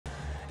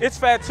It's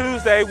Fat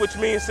Tuesday, which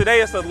means today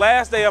is the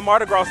last day of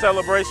Mardi Gras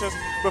celebrations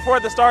before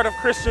the start of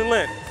Christian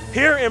Lent.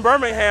 Here in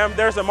Birmingham,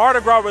 there's a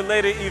Mardi Gras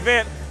related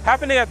event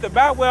happening at the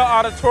Boutwell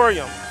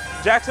Auditorium.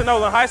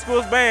 Jackson-Olin High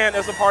School's band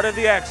is a part of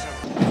the action.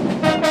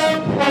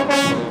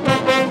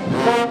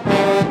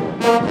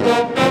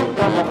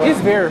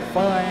 It's very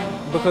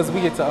fun because we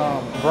get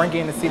to bring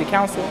in the city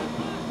council.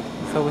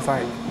 So it's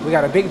like, we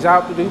got a big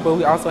job to do, but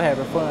we also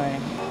having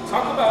fun.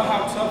 Talk about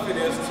how tough it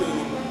is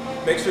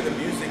to make sure the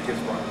music is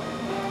right.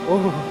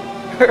 Ooh.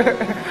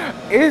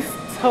 It's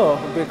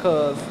tough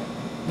because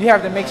you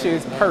have to make sure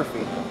it's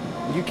perfect.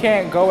 You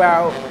can't go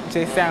out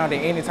just sounding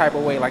any type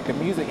of way. Like, the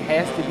music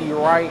has to be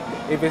right.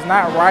 If it's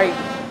not right,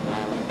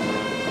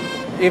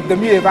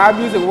 if our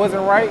music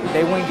wasn't right,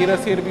 they wouldn't get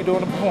us here to be doing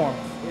the performance.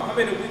 How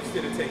many weeks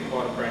did it take you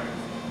all to practice?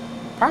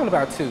 Probably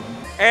about 2.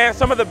 And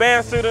some of the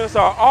band students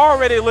are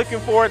already looking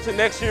forward to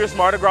next year's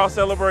Mardi Gras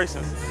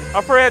celebrations.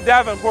 I'm Fred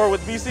Davenport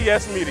with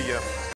BCS Media.